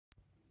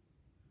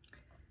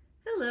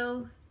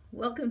Hello,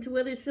 welcome to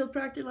Weathersfield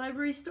Proctor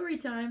Library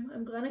Storytime.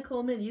 I'm Glenna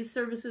Coleman, Youth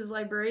Services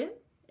Librarian,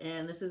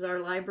 and this is our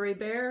library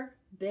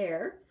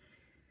bear.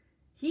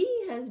 He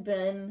has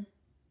been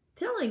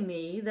telling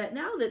me that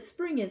now that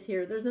spring is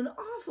here, there's an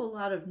awful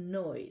lot of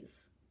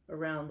noise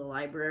around the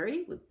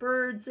library with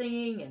birds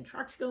singing and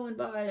trucks going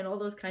by and all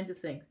those kinds of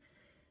things.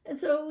 And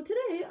so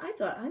today I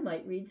thought I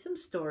might read some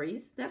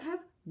stories that have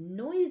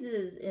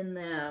noises in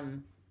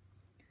them.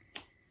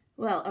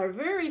 Well, our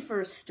very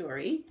first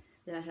story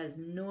that has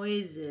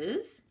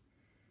noises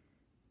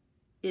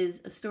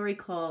is a story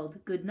called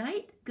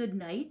Goodnight,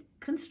 Goodnight,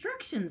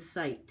 Construction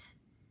Site.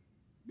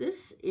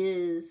 This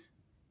is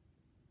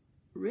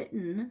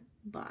written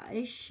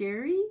by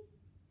Sherri,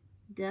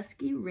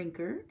 Duskey,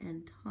 Rinker,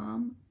 and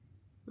Tom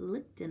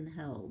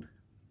Lichtenheld.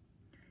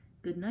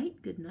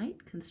 Goodnight,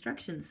 Goodnight,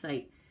 Construction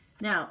Site.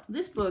 Now,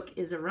 this book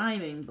is a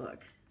rhyming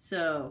book,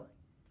 so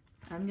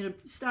I'm going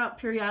to stop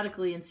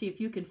periodically and see if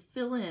you can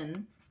fill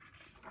in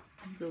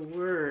the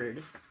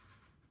word.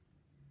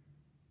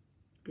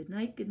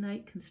 Goodnight,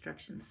 Goodnight,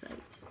 Construction Site.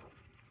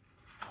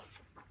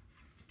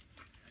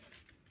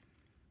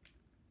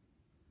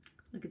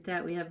 Look at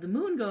that. We have the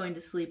moon going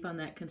to sleep on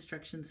that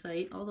construction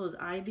site. All those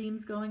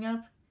I-beams going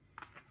up.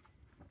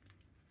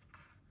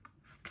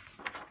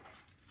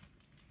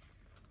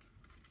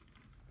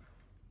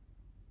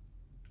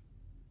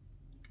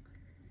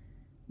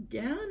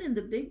 Down in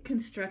the big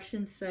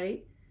construction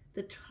site,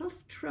 the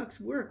tough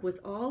trucks work with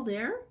all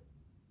their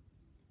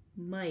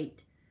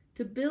might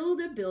to build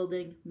a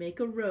building, make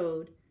a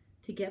road,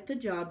 to get the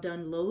job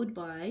done load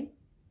by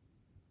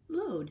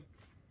load.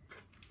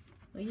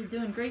 Well, you're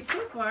doing great so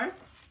far.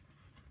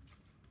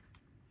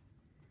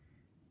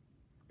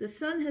 The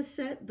sun has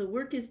set, the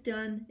work is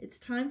done. It's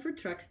time for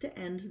trucks to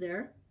end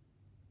their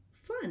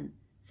fun.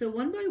 So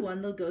one by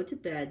one they'll go to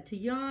bed to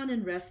yawn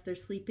and rest their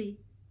sleepy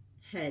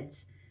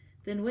heads.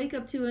 Then wake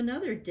up to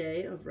another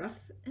day of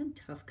rough and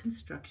tough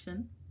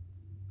construction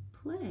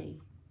play.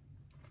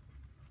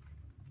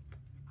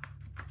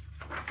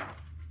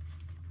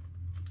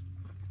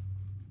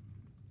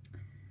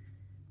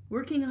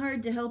 Working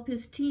hard to help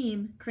his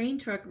team, crane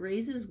truck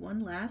raises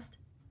one last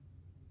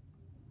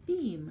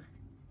beam.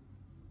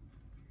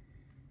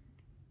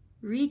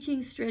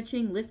 Reaching,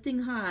 stretching,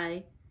 lifting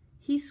high,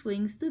 he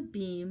swings the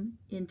beam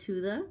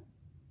into the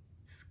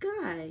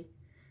sky.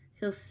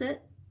 He'll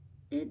set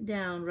it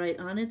down right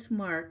on its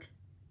mark,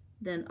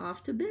 then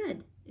off to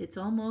bed. It's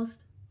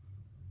almost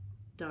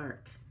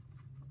dark.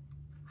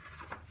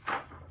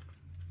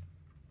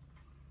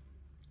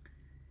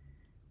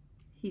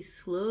 He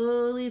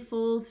slowly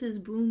folds his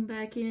boom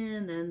back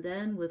in, and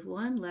then with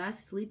one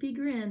last sleepy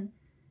grin,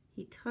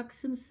 he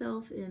tucks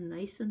himself in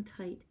nice and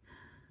tight,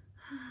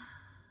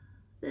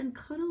 then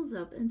cuddles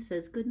up and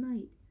says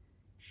goodnight.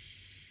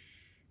 Shh,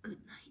 good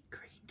night,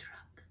 crane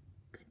truck,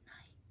 good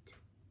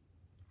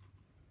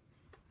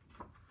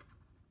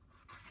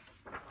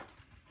night.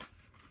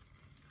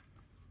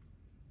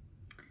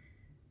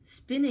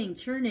 Spinning,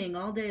 churning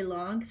all day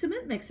long,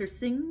 cement mixer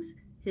sings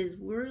his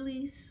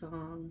whirly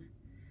song.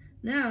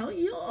 Now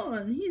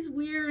yawn, he's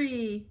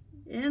weary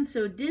and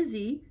so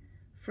dizzy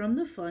from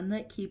the fun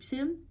that keeps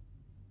him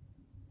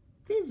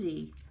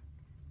busy.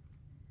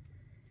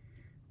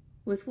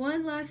 With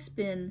one last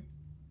spin,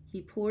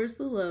 he pours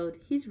the load.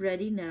 He's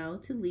ready now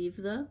to leave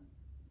the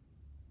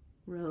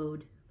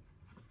road.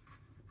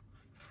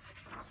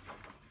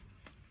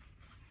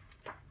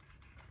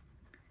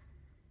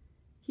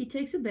 He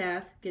takes a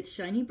bath, gets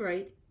shiny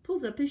bright,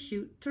 pulls up his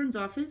chute, turns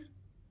off his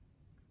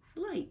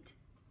light.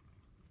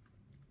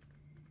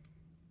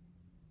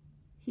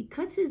 He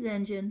cuts his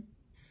engine,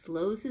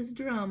 slows his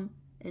drum,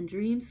 and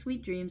dreams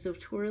sweet dreams of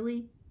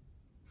twirly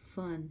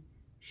fun.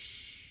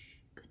 Shh,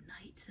 good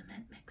night,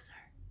 cement mixer.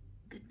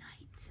 Good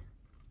night.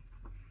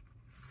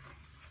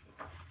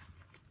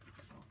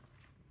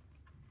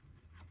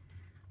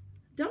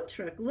 Dump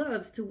truck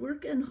loves to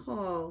work and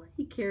haul.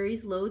 He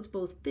carries loads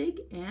both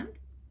big and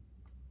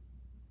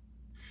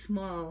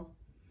small.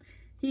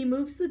 He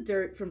moves the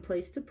dirt from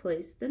place to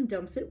place, then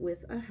dumps it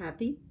with a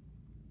happy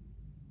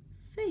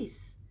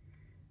face.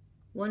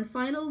 One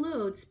final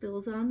load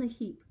spills on the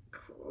heap.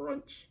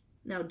 Crunch!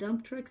 Now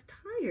dump truck's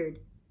tired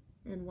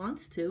and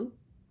wants to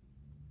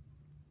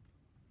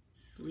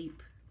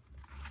sleep.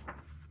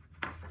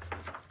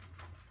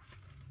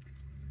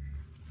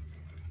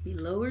 He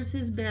lowers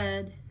his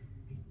bed,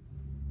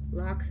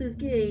 locks his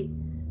gate,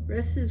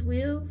 rests his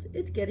wheels.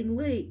 It's getting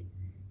late.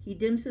 He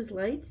dims his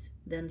lights,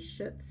 then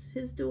shuts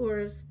his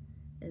doors,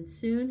 and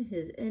soon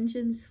his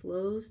engine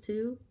slows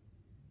to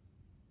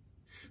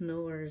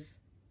snores.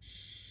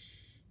 Shh.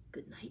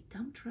 Good night,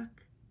 dump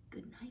truck.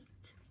 Good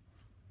night.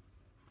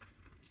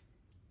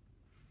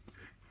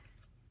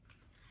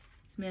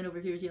 This man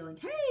over here is yelling,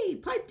 "Hey,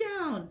 pipe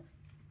down!"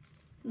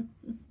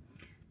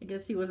 I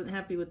guess he wasn't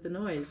happy with the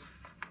noise.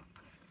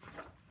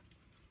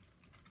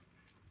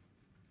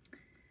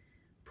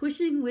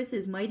 Pushing with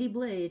his mighty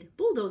blade,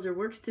 bulldozer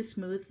works to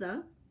smooth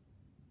the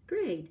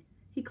grade.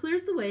 He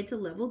clears the way to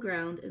level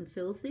ground and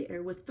fills the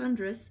air with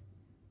thunderous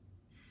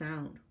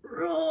sound.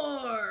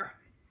 Roar!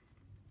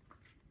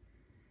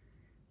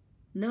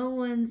 No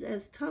one's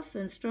as tough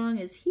and strong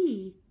as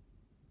he,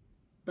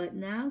 but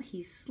now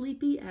he's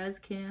sleepy as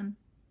can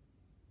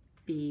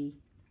be.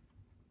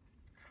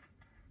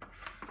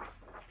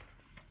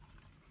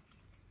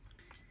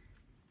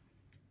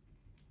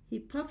 He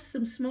puffs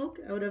some smoke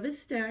out of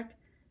his stack,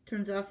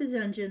 turns off his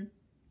engine,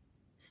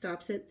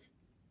 stops its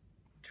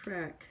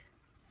track.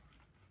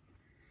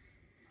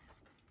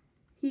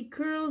 He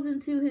curls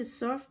into his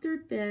soft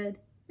dirt bed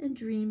and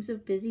dreams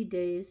of busy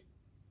days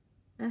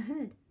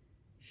ahead.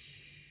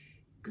 Shh,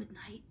 good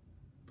night,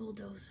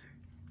 bulldozer,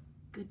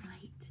 good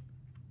night.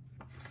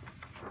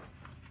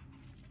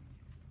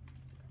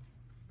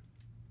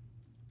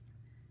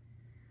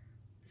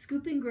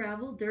 Scooping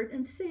gravel, dirt,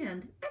 and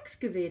sand,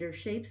 excavator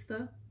shapes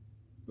the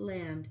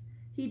land.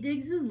 He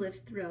digs and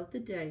lifts throughout the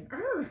day.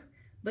 Arr!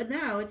 But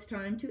now it's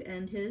time to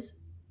end his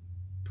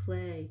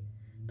play.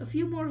 A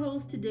few more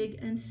holes to dig,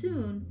 and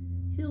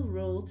soon he'll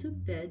roll to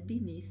bed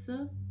beneath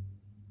the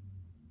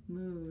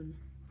moon.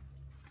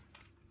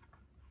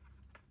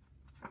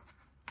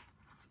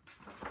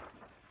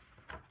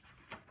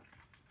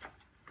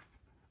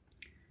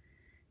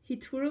 He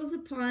twirls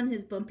upon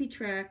his bumpy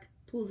track,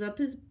 pulls up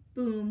his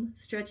boom,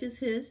 stretches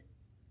his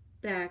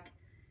back.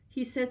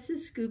 He sets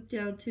his scoop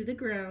down to the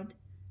ground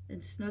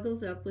and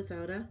snuggles up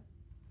without a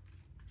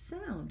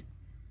sound.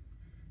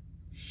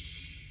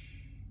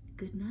 Shh.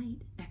 Good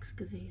night,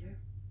 excavator.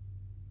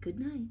 Good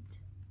night.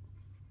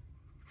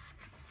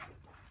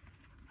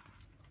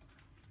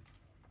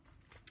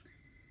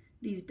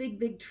 These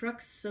big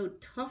trucks, so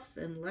tough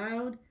and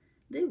loud,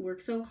 they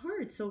work so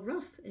hard, so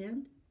rough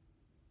and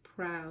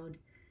proud.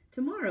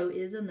 Tomorrow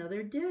is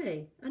another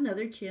day,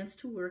 another chance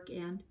to work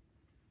and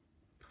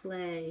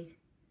play.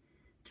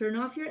 Turn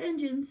off your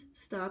engines,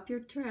 stop your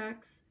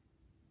tracks,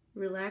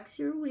 relax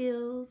your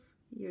wheels,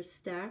 your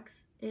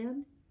stacks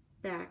and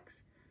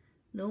backs.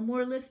 No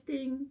more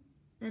lifting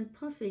and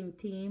puffing,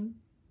 team.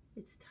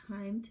 It's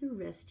time to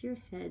rest your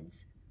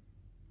heads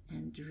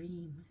and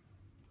dream.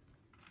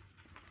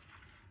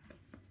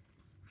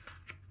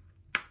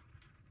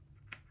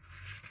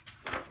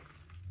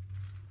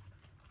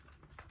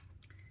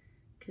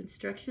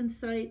 Construction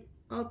site,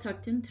 all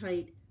tucked in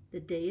tight. The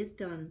day is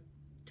done.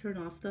 Turn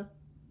off the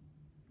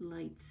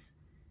lights.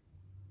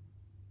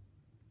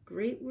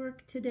 Great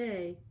work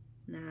today.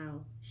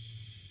 Now,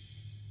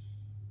 shh.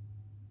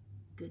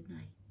 Good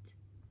night.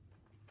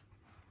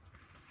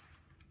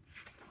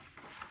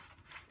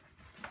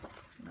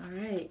 All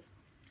right.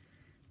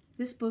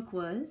 This book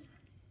was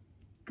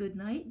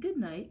Goodnight,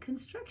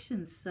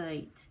 Construction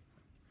Site.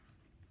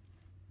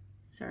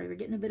 Sorry, we're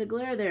getting a bit of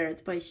glare there.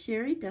 It's by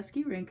Sherri,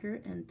 Duskey,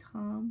 Rinker, and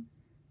Tom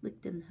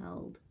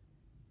Lichtenheld.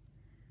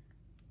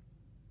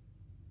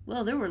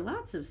 Well, there were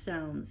lots of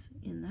sounds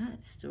in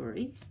that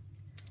story.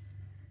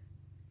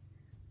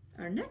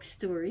 Our next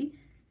story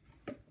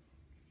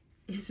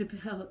is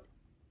about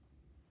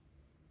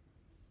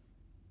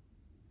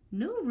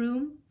no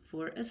room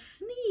for a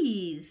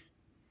sneeze.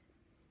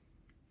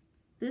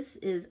 This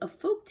is a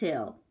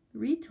folktale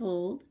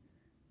retold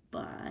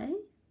by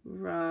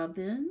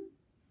Robyn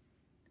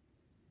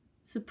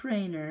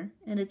Supraner,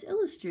 and it's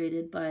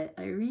illustrated by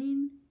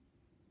Irene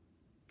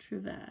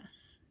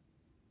Trivas.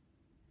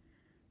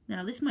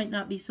 Now, this might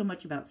not be so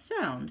much about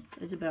sound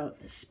as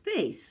about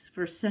space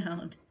for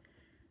sound.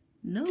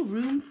 No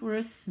room for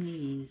a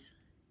sneeze.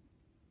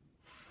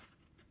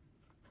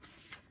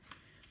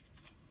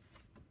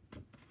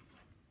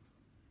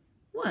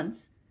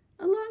 Once,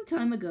 a long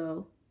time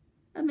ago,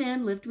 a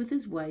man lived with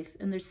his wife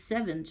and their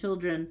 7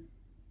 children.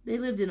 They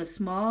lived in a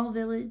small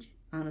village,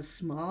 on a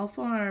small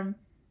farm,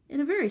 in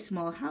a very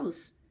small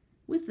house.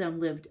 With them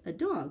lived a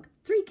dog,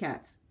 3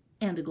 cats,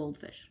 and a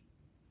goldfish.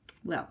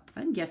 Well,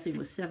 I'm guessing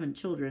with 7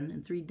 children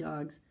and 3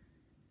 dogs,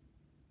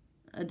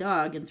 a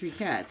dog and 3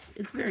 cats,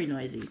 it's very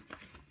noisy.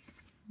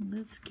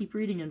 Let's keep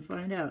reading and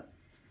find out.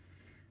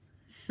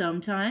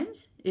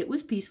 Sometimes it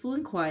was peaceful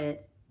and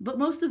quiet, but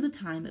most of the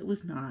time it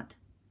was not.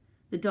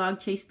 The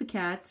dog chased the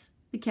cats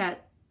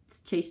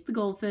chased the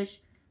goldfish,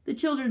 the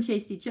children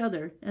chased each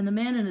other, and the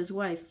man and his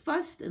wife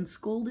fussed and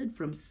scolded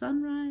from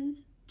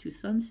sunrise to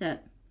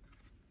sunset.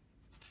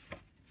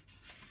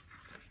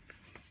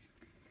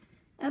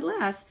 At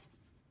last,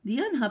 the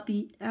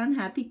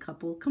unhappy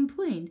couple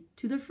complained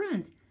to their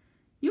friends.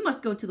 "You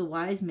must go to the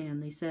wise man,"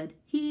 they said.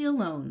 "He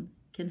alone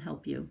can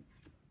help you."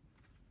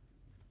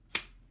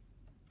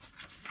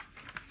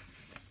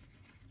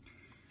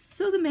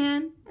 So the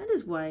man and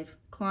his wife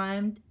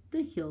climbed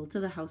the hill to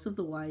the house of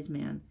the wise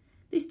man.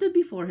 They stood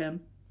before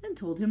him and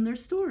told him their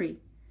story.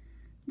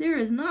 "There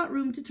is not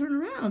room to turn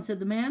around," said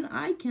the man.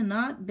 "I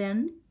cannot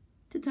bend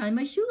to tie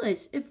my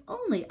shoelace. If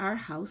only our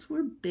house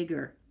were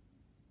bigger."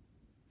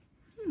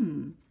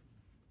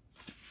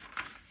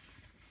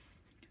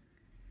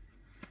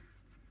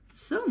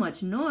 "So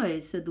much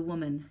noise," said the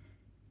woman.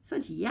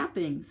 "Such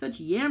yapping, such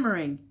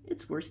yammering.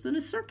 It's worse than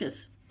a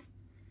circus."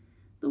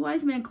 The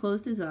wise man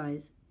closed his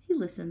eyes. He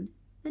listened.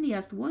 Then he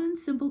asked one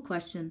simple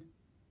question.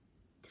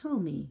 "Tell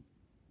me,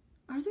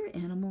 are there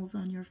animals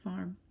on your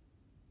farm?"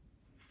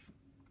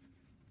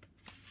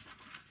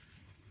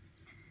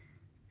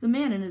 The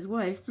man and his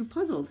wife grew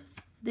puzzled.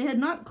 They had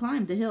not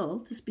climbed the hill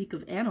to speak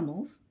of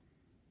animals.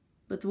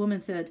 But the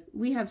woman said,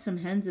 "We have some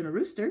hens and a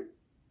rooster,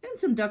 and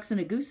some ducks and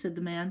a goose," said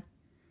the man.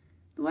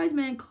 The wise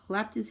man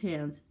clapped his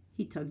hands.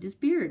 He tugged his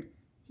beard.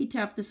 He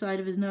tapped the side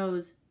of his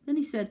nose. Then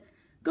he said,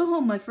 "Go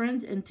home, my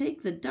friends, and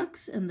take the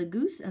ducks and the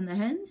goose and the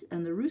hens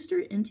and the rooster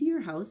into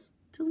your house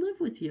to live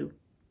with you."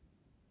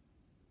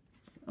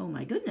 Oh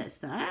my goodness,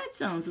 that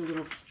sounds a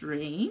little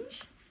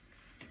strange.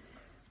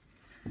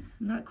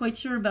 I'm not quite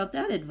sure about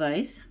that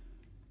advice.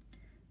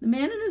 The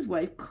man and his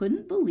wife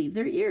couldn't believe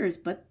their ears,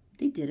 but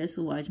they did as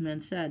the wise man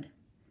said.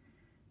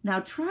 Now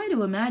try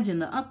to imagine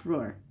the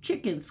uproar.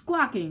 Chickens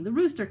squawking, the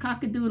rooster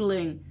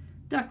cock-a-doodling,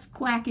 ducks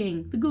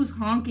quacking, the goose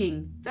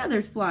honking,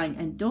 feathers flying,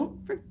 and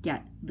don't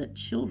forget the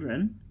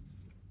children.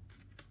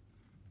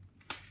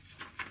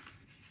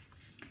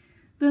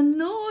 The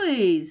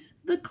noise,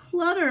 the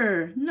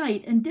clutter,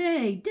 night and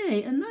day,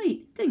 day and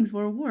night. Things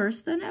were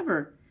worse than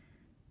ever.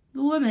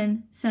 The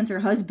woman sent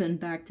her husband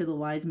back to the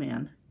wise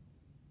man.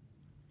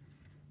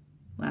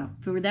 Wow,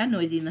 if it were that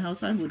noisy in the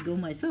house, I would go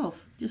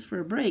myself, just for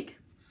a break.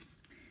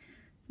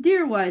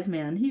 "Dear wise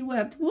man," he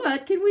wept,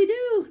 "what can we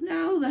do?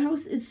 Now the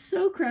house is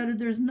so crowded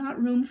there's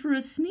not room for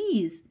a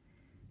sneeze."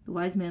 The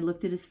wise man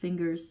looked at his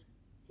fingers.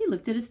 He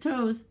looked at his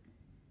toes.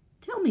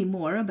 "Tell me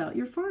more about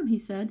your farm," he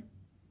said.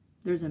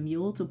 "There's a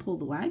mule to pull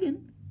the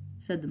wagon,"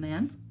 said the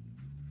man.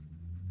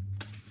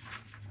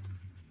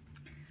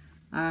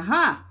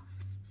 "Aha!"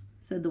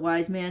 said the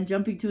wise man,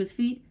 jumping to his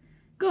feet.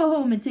 "Go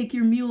home and take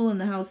your mule in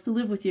the house to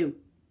live with you."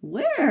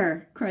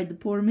 "Where?" cried the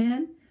poor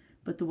man.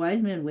 But the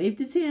wise man waved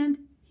his hand.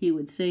 He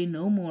would say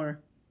no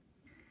more.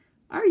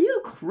 "Are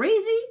you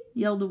crazy?"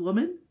 yelled the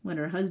woman. When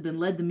her husband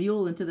led the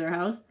mule into their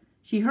house,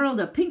 she hurled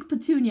a pink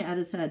petunia at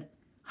his head.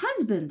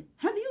 "Husband,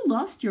 have you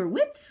lost your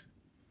wits?"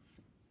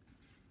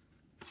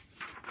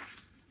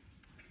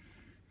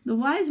 "The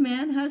wise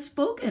man has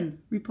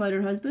spoken," replied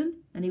her husband,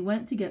 and he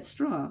went to get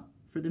straw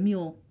for the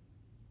mule.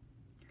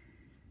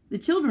 The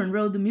children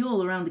rode the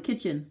mule around the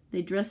kitchen.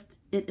 They dressed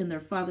it in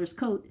their father's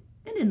coat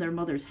and in their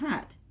mother's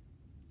hat.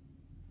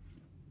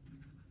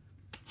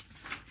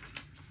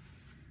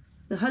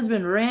 The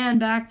husband ran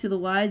back to the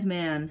wise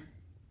man.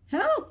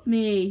 "Help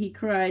me," he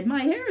cried.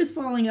 "My hair is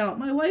falling out.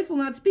 My wife will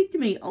not speak to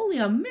me. Only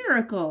a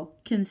miracle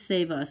can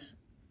save us."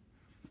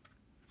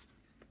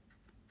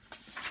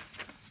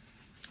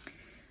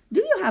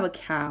 "Do you have a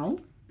cow?"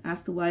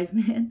 asked the wise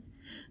man.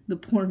 The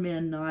poor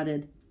man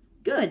nodded.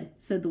 "Good,"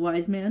 said the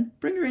wise man.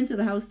 "Bring her into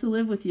the house to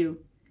live with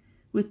you."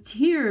 With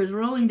tears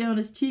rolling down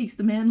his cheeks,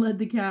 the man led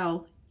the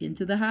cow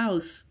into the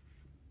house.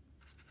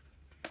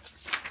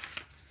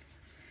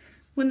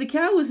 When the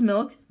cow was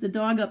milked, the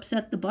dog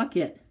upset the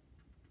bucket.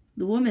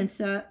 The woman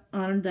sat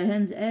on the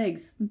hen's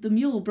eggs. The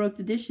mule broke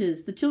the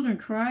dishes. The children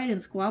cried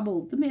and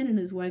squabbled. The man and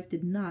his wife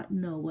did not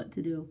know what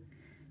to do.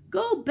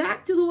 "Go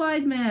back to the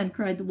wise man,"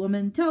 cried the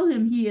woman. "Tell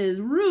him he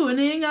is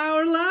ruining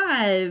our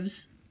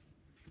lives."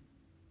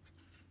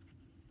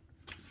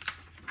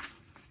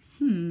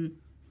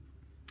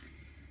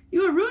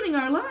 "You are ruining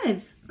our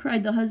lives,"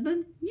 cried the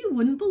husband. "You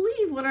wouldn't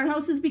believe what our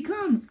house has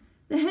become.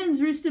 The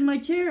hens roost in my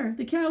chair.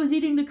 The cow is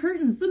eating the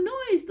curtains. The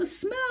noise, the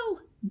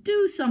smell.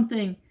 Do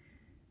something."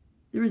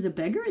 "There is a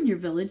beggar in your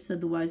village," said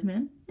the wise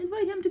man.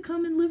 "Invite him to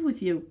come and live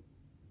with you."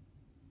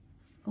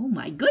 Oh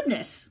my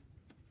goodness!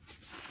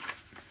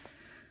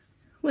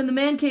 When the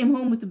man came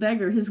home with the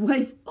beggar, his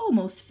wife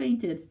almost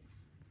fainted.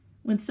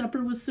 When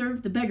supper was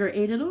served, the beggar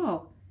ate it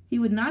all. He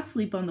would not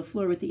sleep on the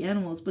floor with the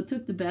animals, but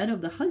took the bed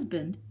of the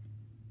husband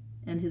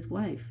and his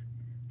wife.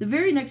 The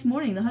very next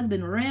morning, the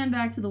husband ran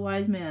back to the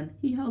wise man.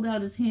 He held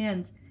out his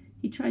hands.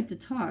 He tried to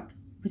talk,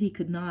 but he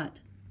could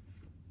not.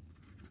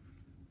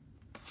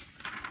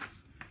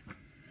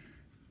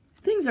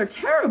 "Things are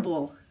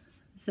terrible,"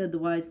 said the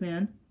wise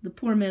man. The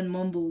poor man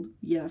mumbled,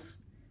 "Yes."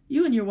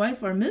 "You and your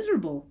wife are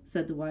miserable,"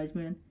 said the wise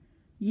man.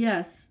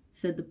 "Yes,"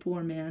 said the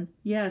poor man.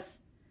 "Yes.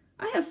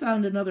 I have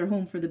found another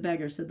home for the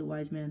beggar," said the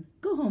wise man.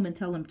 "Go home and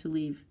tell him to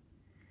leave."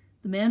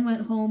 The man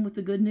went home with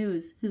the good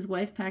news. His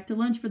wife packed a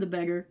lunch for the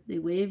beggar. They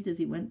waved as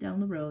he went down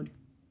the road.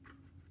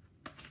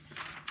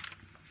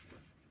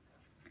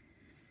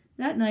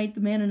 That night,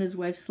 the man and his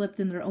wife slept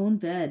in their own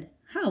bed.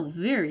 How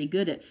very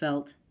good it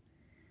felt.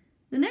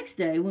 The next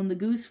day, when the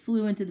goose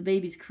flew into the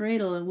baby's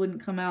cradle and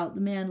wouldn't come out,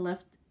 the man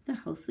left the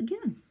house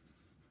again.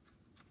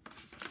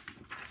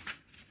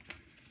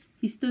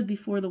 He stood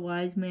before the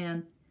wise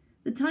man.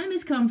 "The time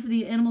has come for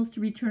the animals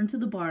to return to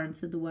the barn,"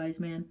 said the wise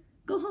man.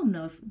 "Go home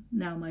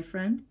now, my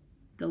friend.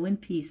 Go in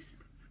peace."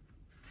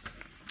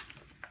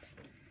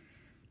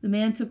 The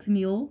man took the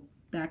mule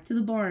back to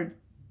the barn.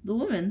 The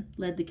woman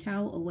led the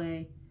cow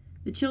away.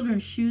 The children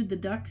shooed the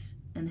ducks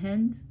and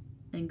hens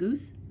and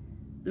goose.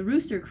 The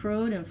rooster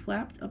crowed and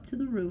flapped up to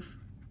the roof.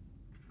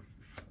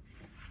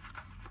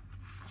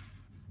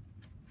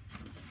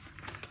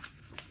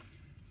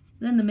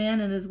 Then the man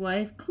and his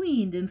wife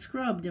cleaned and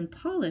scrubbed and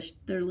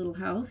polished their little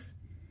house.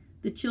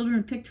 The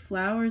children picked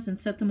flowers and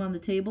set them on the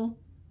table.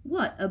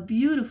 "What a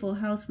beautiful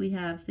house we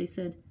have," they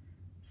said.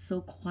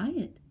 "So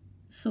quiet,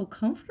 so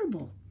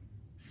comfortable,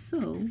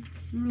 so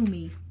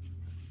roomy."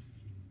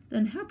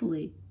 Then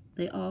happily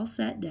they all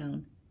sat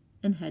down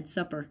and had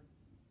supper.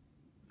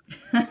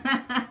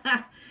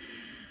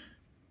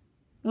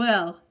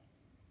 Well,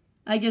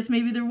 I guess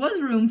maybe there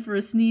was room for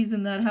a sneeze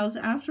in that house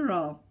after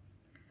all.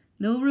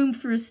 No Room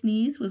for a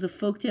Sneeze was a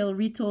folktale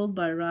retold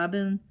by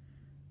Robyn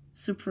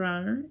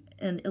Supraner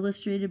and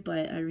illustrated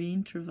by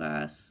Irene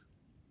Trivas.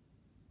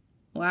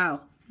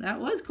 Wow,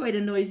 that was quite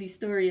a noisy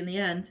story in the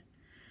end.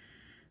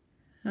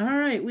 All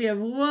right, we have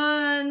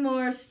one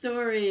more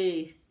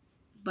story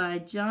by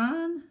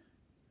John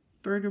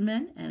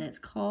Burgerman, and it's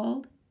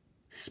called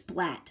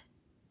Splat.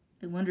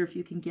 I wonder if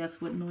you can guess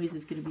what noise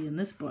is going to be in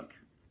this book.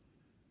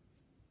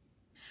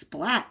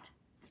 Splat,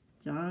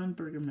 John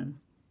Burgerman.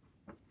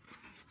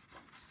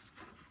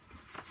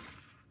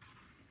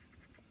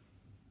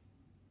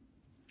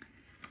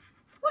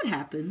 What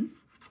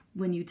happens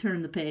when you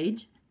turn the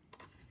page?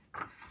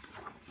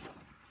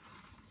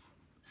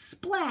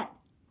 Splat.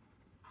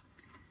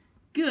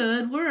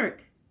 Good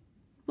work.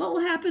 What will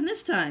happen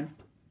this time?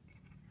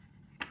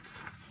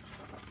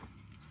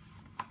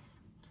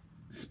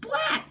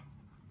 Splat.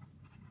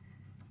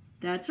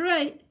 That's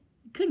right.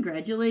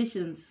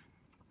 Congratulations.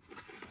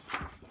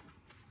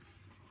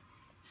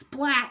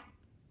 Splat.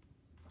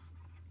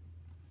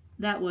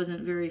 That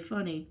wasn't very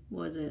funny,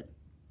 was it?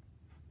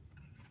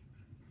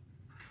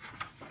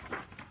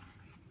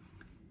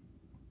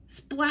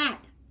 Splat.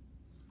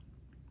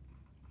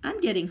 I'm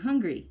getting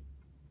hungry.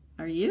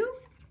 Are you?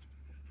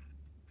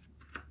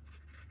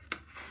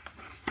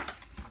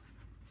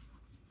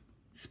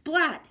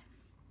 Splat.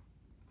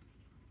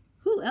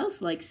 Who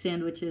else likes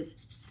sandwiches?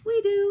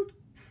 We do.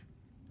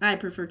 I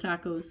prefer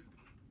tacos.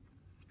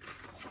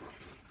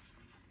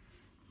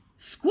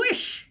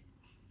 Squish.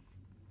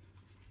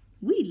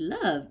 We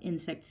love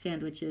insect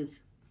sandwiches.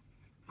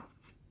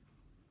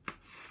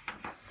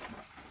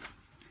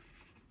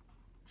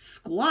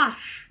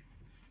 Squash.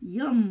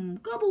 Yum,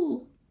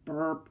 gobble,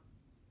 burp,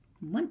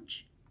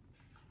 munch.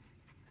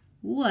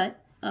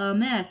 What a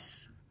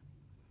mess.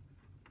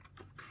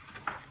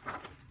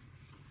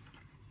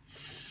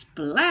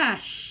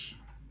 Splash.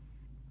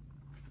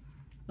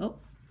 Oh,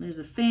 there's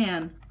a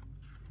fan.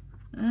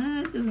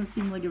 That doesn't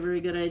seem like a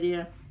very good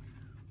idea.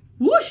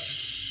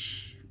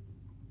 Whoosh.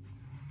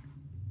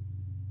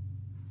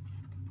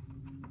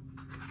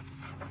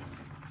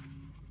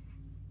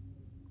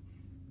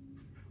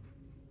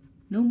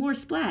 No more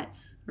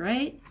splats,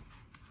 right?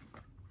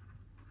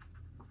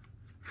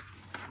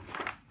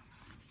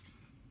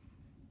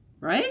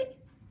 Right?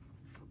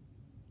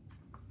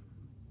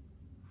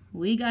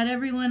 We got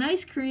everyone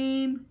ice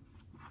cream.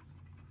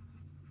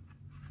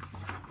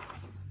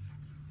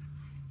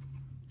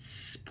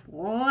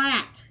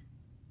 Splat.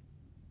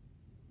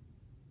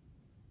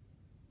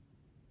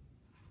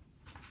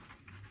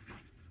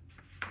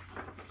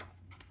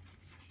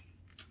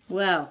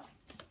 Well,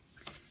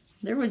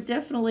 there was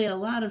definitely a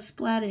lot of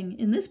splatting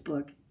in this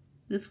book.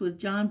 This was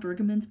John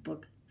Burgerman's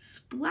book,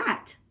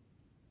 Splat.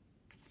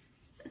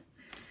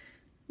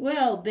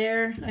 Well,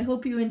 Bear, I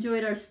hope you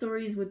enjoyed our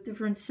stories with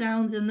different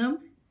sounds in them.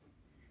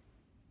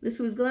 This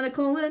was Glenna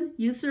Coleman,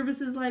 Youth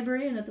Services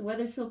Librarian at the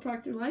Weathersfield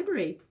Proctor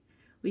Library.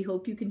 We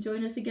hope you can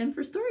join us again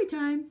for story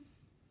time.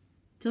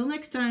 Till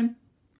next time.